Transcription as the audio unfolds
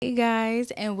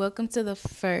guys, and welcome to the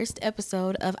first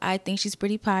episode of I Think She's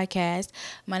Pretty podcast.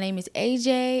 My name is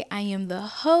AJ. I am the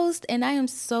host, and I am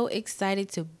so excited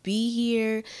to be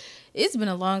here. It's been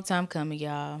a long time coming,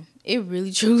 y'all. It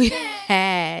really, truly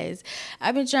has.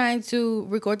 I've been trying to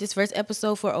record this first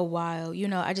episode for a while.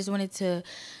 I just wanted to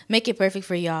make it perfect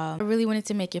for y'all. I really wanted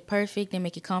to make it perfect and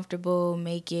make it comfortable,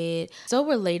 make it so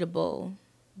relatable.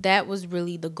 That was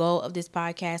really the goal of this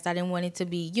podcast. I didn't want it to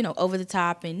be, over the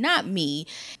top and not me.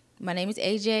 My name is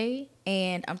AJ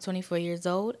and I'm 24 years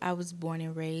old. I was born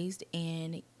and raised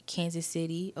in Kansas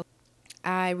City.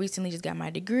 I recently just got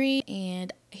my degree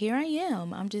and here I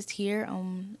am. I'm just here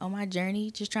on my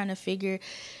journey, just trying to figure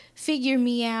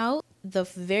me out. The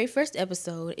very first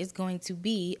episode is going to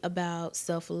be about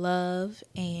self-love,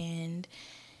 and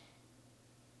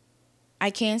I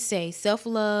can say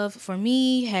self-love for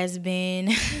me has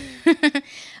been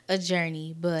a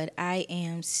journey, but I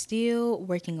am still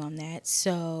working on that.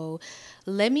 So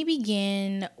let me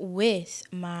begin with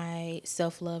my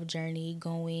self-love journey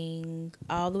going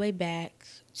all the way back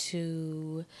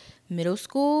to middle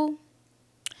school.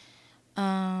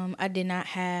 I did not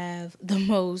have the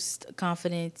most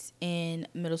confidence in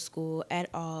middle school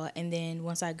at all. And then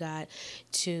once I got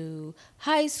to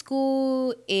high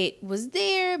school, it was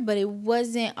there, but it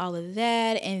wasn't all of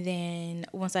that. And then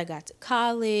once I got to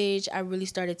college, I really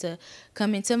started to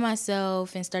come into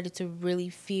myself and started to really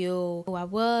feel who I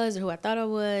was or who I thought I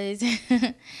was.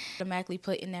 Automatically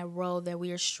put in that role that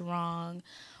we are strong.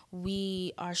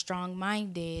 We are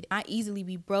strong-minded, not easily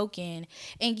be broken.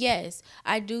 And yes,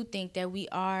 I do think that we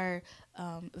are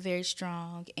very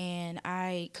strong, and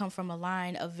I come from a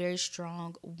line of very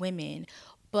strong women.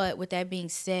 But with that being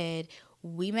said,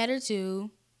 we matter too.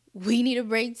 We need a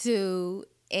break too,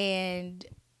 and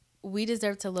we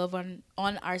deserve to love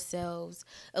on ourselves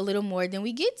a little more than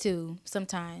we get to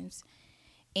sometimes.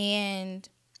 And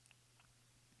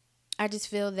I just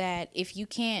feel that if you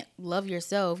can't love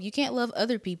yourself, you can't love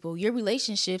other people. Your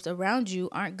relationships around you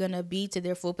aren't going to be to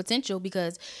their full potential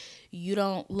because you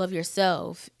don't love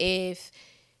yourself. If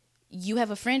you have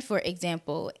a friend, for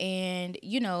example, and,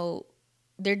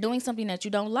 they're doing something that you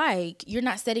don't like, you're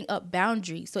not setting up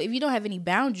boundaries. So if you don't have any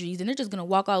boundaries, then they're just going to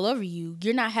walk all over you.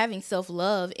 You're not having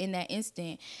self-love in that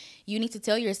instant. You need to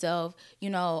tell yourself,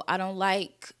 I don't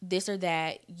like this or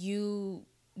that. You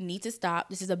need to stop.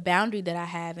 This is a boundary that I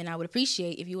have, and I would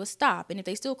appreciate if you would stop. And if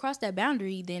they still cross that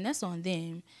boundary, then that's on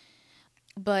them.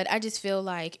 But I just feel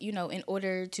like, in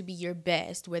order to be your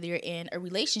best, whether you're in a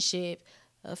relationship,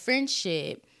 a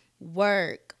friendship,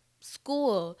 work,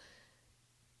 school,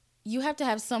 you have to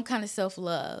have some kind of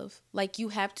self-love. Like, you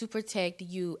have to protect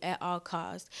you at all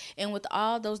costs. And with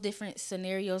all those different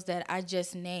scenarios that I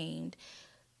just named,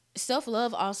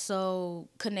 self-love also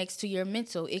connects to your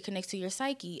mental. It connects to your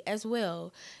psyche as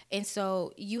well. And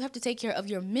so you have to take care of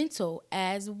your mental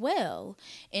as well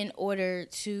in order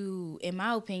to, in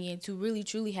my opinion, to really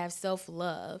truly have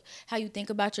self-love. How you think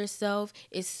about yourself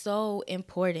is so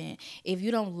important. If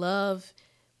you don't love,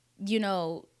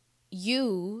 you,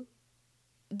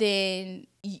 then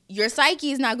your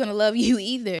psyche is not going to love you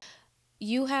either.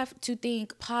 You have to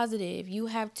think positive. You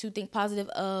have to think positive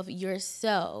of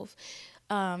yourself.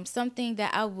 Something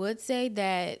that I would say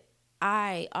that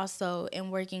I also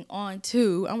am working on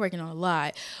too, I'm working on a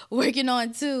lot, working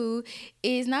on too,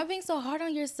 is not being so hard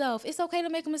on yourself. It's okay to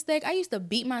make a mistake. I used to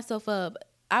beat myself up.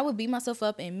 I would beat myself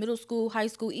up in middle school, high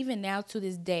school, even now to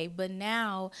this day. But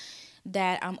now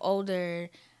that I'm older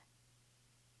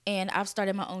and I've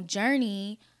started my own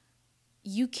journey,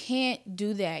 you can't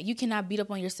do that. You cannot beat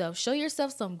up on yourself. Show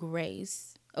yourself some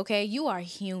grace, okay? You are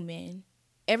human.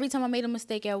 Every time I made a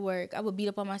mistake at work, I would beat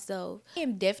up on myself. I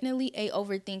am definitely a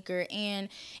overthinker, and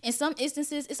in some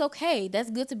instances, it's okay. That's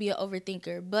good to be an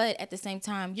overthinker, but at the same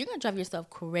time, you're going to drive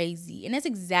yourself crazy, and that's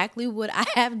exactly what I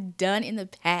have done in the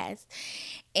past,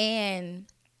 and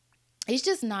it's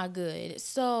just not good.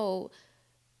 So,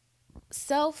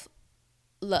 self-love.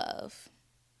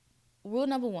 Rule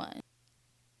number 1,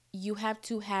 you have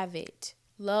to have it.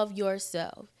 Love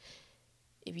yourself.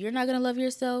 If you're not going to love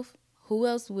yourself, who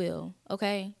else will?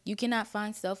 Okay? You cannot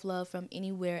find self-love from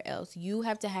anywhere else. You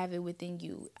have to have it within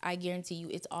you. I guarantee you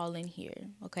it's all in here.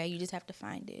 Okay? You just have to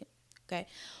find it. Okay?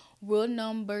 Rule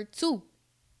number 2,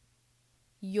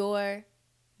 your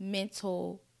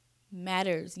mental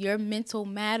matters. Your mental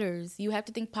matters. You have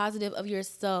to think positive of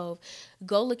yourself.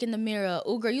 Go look in the mirror.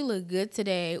 Oh, girl, you look good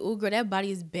today. Oh, girl, that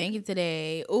body is banging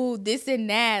today. Oh, this and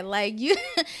that. Like, you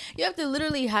have to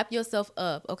literally hype yourself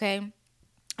up, okay?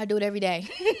 I do it every day.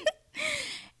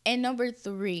 And number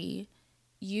 3,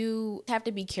 you have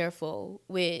to be careful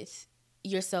with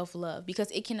your self-love because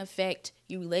it can affect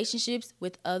your relationships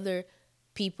with other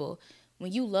people.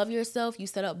 When you love yourself, you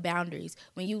set up boundaries.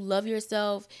 When you love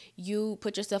yourself, you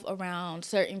put yourself around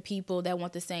certain people that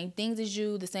want the same things as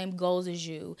you, the same goals as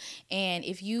you. And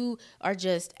if you are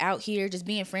just out here just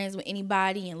being friends with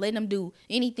anybody and letting them do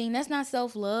anything, that's not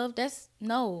self-love. That's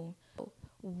no.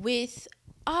 With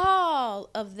all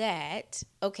of that,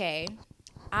 okay,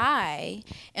 I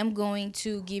am going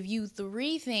to give you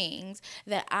 3 things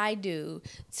that I do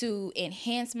to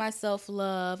enhance my self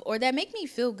love or that make me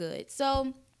feel good.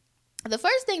 So, the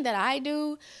first thing that I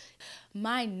do,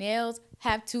 my nails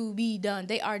have to be done.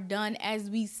 They are done as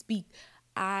we speak.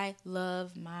 I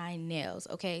love my nails.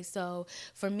 Okay, so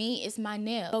for me, it's my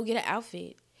nails. Go get an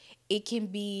outfit. It can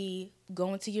be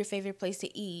going to your favorite place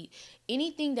to eat,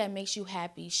 anything that makes you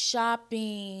happy,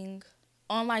 shopping,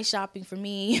 online shopping for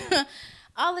me,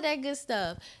 all of that good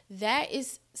stuff. That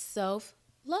is self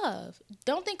love.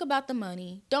 Don't think about the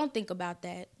money. Don't think about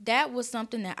that. That was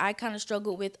something that I kind of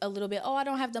struggled with a little bit. Oh, I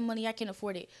don't have the money. I can't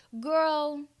afford it.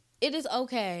 Girl, it is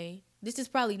okay. This is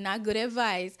probably not good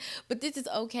advice, but this is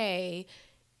okay.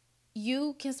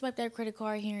 You can swipe that credit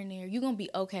card here and there. You're going to be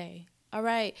okay. All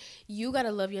right? You got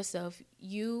to love yourself.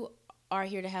 You are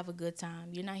here to have a good time.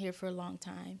 You're not here for a long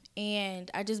time. And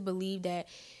I just believe that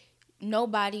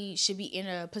nobody should be in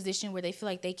a position where they feel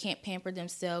like they can't pamper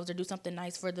themselves or do something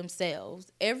nice for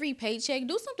themselves. Every paycheck,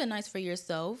 do something nice for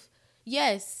yourself.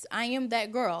 Yes, I am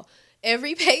that girl.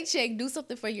 Every paycheck, do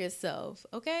something for yourself.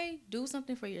 Okay? Do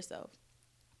something for yourself.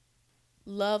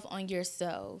 Love on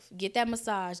yourself. Get that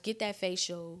massage, get that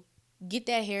facial, get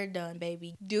that hair done,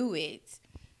 baby. Do it.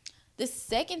 The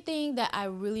second thing that I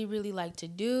really, really like to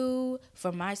do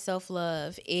for my self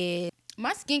love is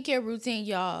my skincare routine,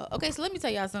 y'all. Okay, so let me tell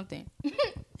y'all something.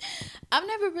 I've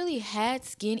never really had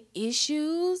skin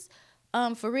issues.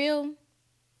 For real.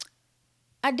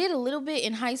 I did a little bit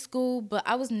in high school, but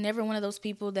I was never one of those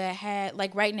people that had,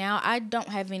 like right now, I don't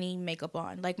have any makeup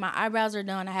on. Like my eyebrows are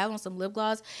done. I have on some lip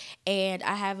gloss and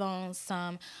I have on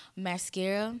some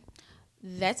mascara.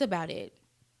 That's about it.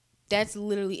 That's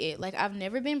literally it. Like I've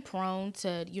never been prone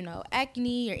to,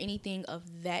 acne or anything of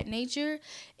that nature.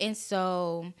 And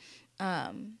so,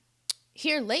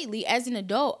 here lately as an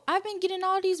adult, I've been getting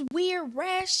all these weird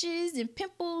rashes and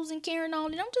pimples and carrying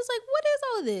on. And I'm just like, what is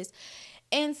all of this?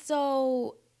 And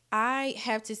so I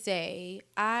have to say,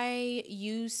 I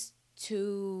used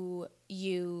to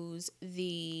use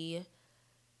the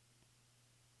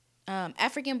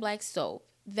African black soap.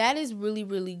 That is really,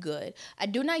 really good. I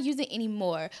do not use it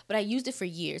anymore, but I used it for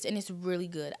years and it's really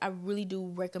good. I really do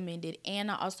recommend it.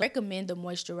 And I also recommend the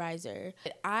moisturizer.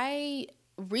 I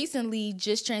recently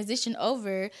just transitioned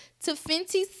over to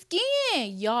Fenty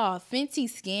Skin. Y'all, Fenty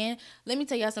Skin. Let me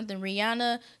tell y'all something.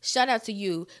 Rihanna, shout out to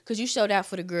you because you showed out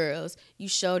for the girls. You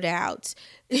showed out.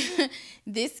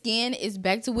 This skin is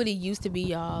back to what it used to be,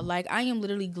 y'all. Like, I am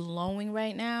literally glowing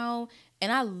right now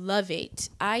and I love it.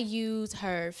 I use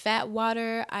her fat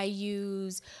water. I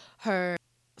use her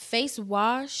face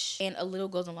wash, and a little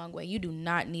goes a long way. You do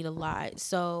not need a lot.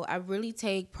 So I really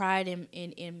take pride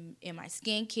in my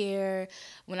skincare.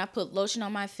 When I put lotion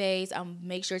on my face, I'll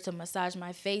make sure to massage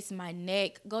my face, my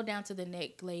neck. Go down to the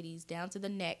neck, ladies, down to the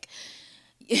neck.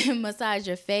 Massage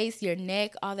your face, your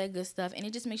neck, all that good stuff. And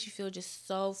it just makes you feel just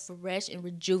so fresh and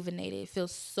rejuvenated. It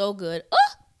feels so good.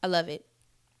 Oh, I love it.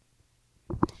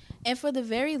 And for the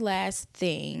very last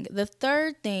thing, the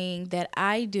third thing that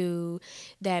I do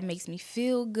that makes me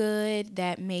feel good,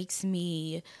 that makes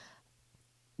me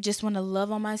just want to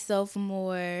love on myself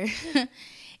more,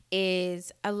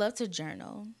 is I love to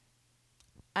journal.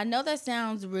 I know that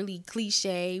sounds really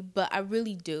cliche, but I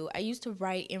really do. I used to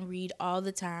write and read all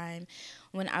the time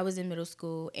when I was in middle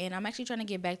school, and I'm actually trying to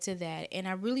get back to that. And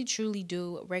I really, truly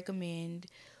do recommend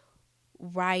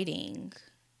writing.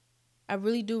 I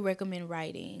really do recommend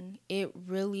writing. It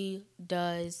really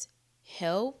does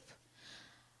help.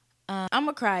 I'm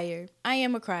a crier. I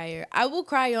am a crier. I will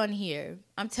cry on here.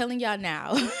 I'm telling y'all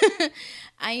now.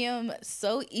 I am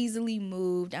so easily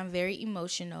moved. I'm very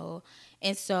emotional.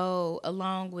 And so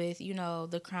along with,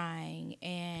 the crying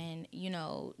and,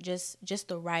 just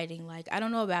the writing, like I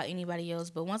don't know about anybody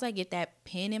else, but once I get that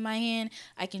pen in my hand,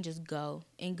 I can just go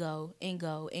and go and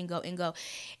go and go and go.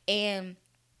 And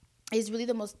it's really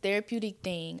the most therapeutic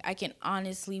thing I can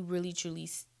honestly, really, truly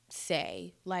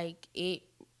say. Like, it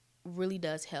really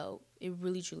does help. It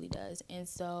really, truly does. And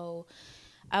so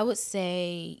I would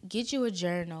say get you a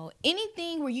journal,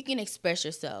 anything where you can express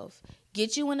yourself.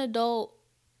 Get you an adult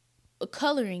a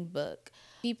coloring book.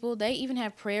 People, they even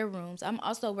have prayer rooms. I'm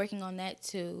also working on that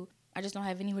too. I just don't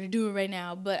have anywhere to do it right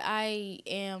now. But I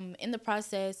am in the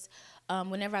process.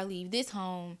 Whenever I leave this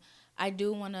home, I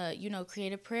do want to,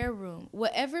 create a prayer room.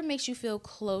 Whatever makes you feel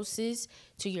closest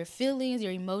to your feelings,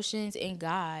 your emotions, and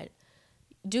God,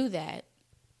 do that.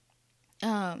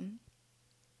 Um,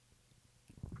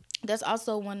 that's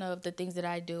also one of the things that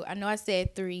I do. I know I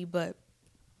said 3, but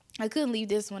I couldn't leave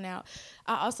this one out.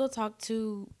 I also talk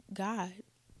to God.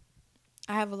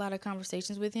 I have a lot of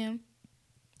conversations with him.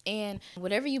 And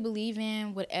whatever you believe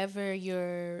in, whatever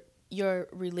your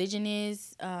religion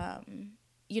is,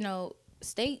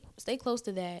 stay close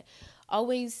to that.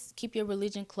 Always keep your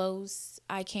religion close.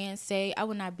 I can say I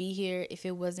would not be here if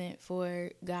it wasn't for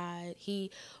God.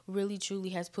 He really truly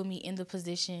has put me in the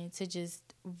position to just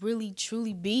really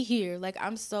truly be here. Like,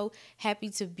 I'm so happy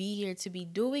to be here, to be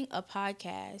doing a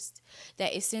podcast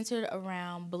that is centered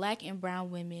around Black and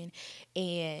brown women,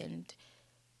 and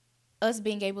us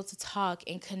being able to talk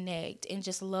and connect and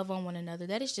just love on one another.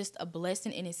 That is just a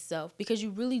blessing in itself, because you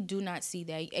really do not see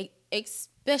that,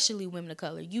 especially women of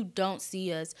color. You don't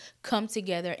see us come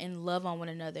together and love on one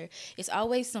another. It's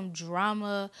always some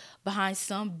drama behind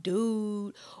some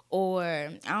dude,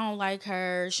 or I don't like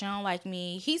her, she don't like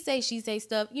me, he say, she say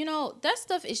stuff. That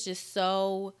stuff is just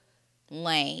so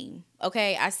lame.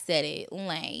 Okay, I said it,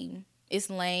 lame. It's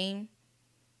lame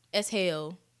as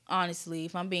hell, honestly,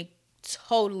 if I'm being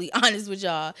totally honest with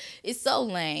y'all. It's so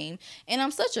lame. And I'm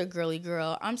such a girly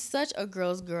girl. I'm such a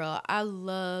girl's girl. I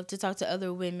love to talk to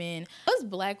other women. Us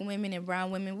Black women and brown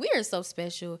women, we are so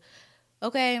special.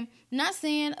 Okay? Not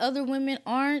saying other women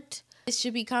aren't. It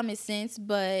should be common sense,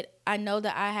 but I know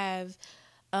that I have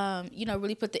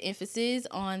really put the emphasis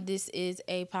on this is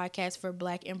a podcast for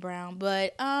Black and brown.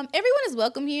 But everyone is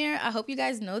welcome here. I hope you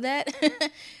guys know that.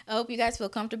 I hope you guys feel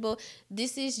comfortable.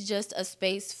 This is just a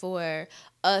space for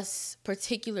us,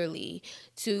 particularly,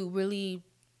 to really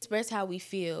express how we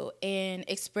feel and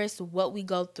express what we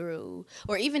go through,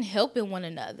 or even helping one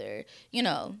another.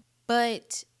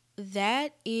 But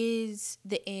that is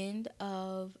the end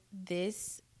of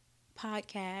this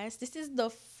podcast. This is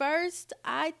the first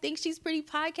I Think She's Pretty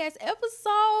podcast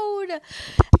episode.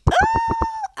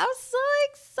 I'm so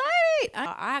excited.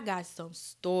 I got some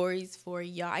stories for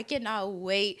y'all. I cannot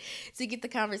wait to get the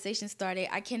conversation started.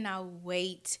 I cannot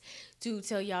wait to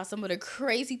tell y'all some of the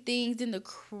crazy things and the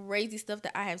crazy stuff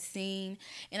that I have seen.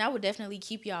 And I will definitely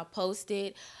keep y'all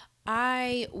posted.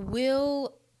 I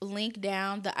will link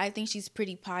down the I Think She's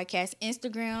Pretty podcast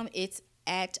Instagram. It's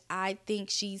at I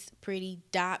Think She's Pretty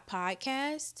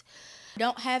 .podcast.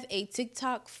 Don't have a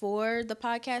TikTok for the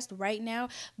podcast right now,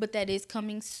 but that is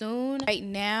coming soon. Right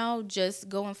now, just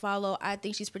go and follow I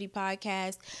Think She's Pretty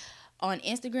podcast on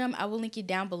Instagram. I will link it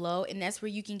down below, and that's where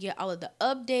you can get all of the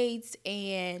updates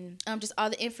and just all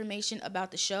the information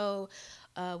about the show,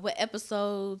 what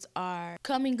episodes are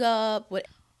coming up,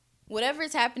 whatever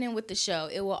is happening with the show.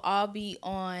 It will all be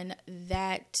on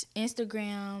that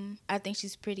Instagram. I Think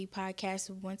She's Pretty podcast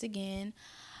once again.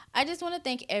 I just want to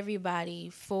thank everybody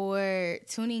for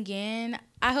tuning in.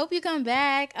 I hope you come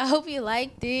back. I hope you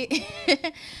liked it.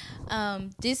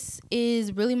 This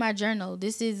is really my journal.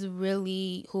 This is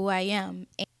really who I am.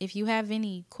 And if you have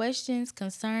any questions,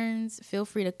 concerns, feel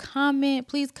free to comment.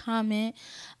 Please comment.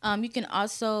 You can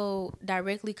also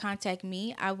directly contact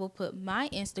me. I will put my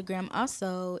Instagram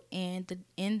also in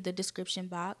the description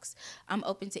box. I'm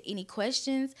open to any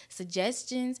questions,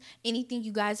 suggestions, anything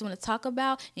you guys want to talk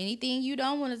about, anything you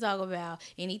don't want to talk about,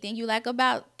 anything you like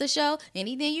about the show,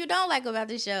 anything you don't like about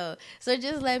the show. So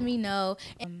just let me know.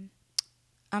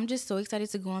 I'm just so excited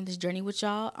to go on this journey with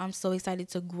y'all. I'm so excited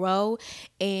to grow.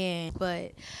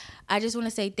 But I just want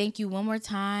to say thank you one more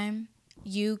time.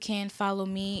 You can follow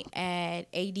me at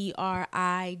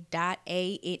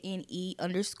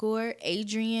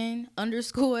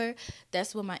adri.anne_Adrian_.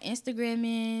 That's what my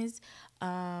Instagram is.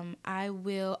 I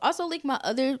will also link my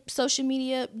other social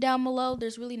media down below.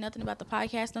 There's really nothing about the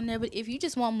podcast on there, but if you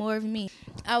just want more of me,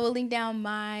 I will link down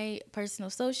my personal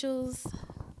socials.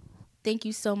 Thank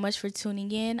you so much for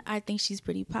tuning in. I Think She's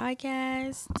Pretty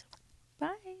podcast.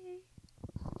 Bye.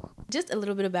 Just a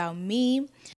little bit about me.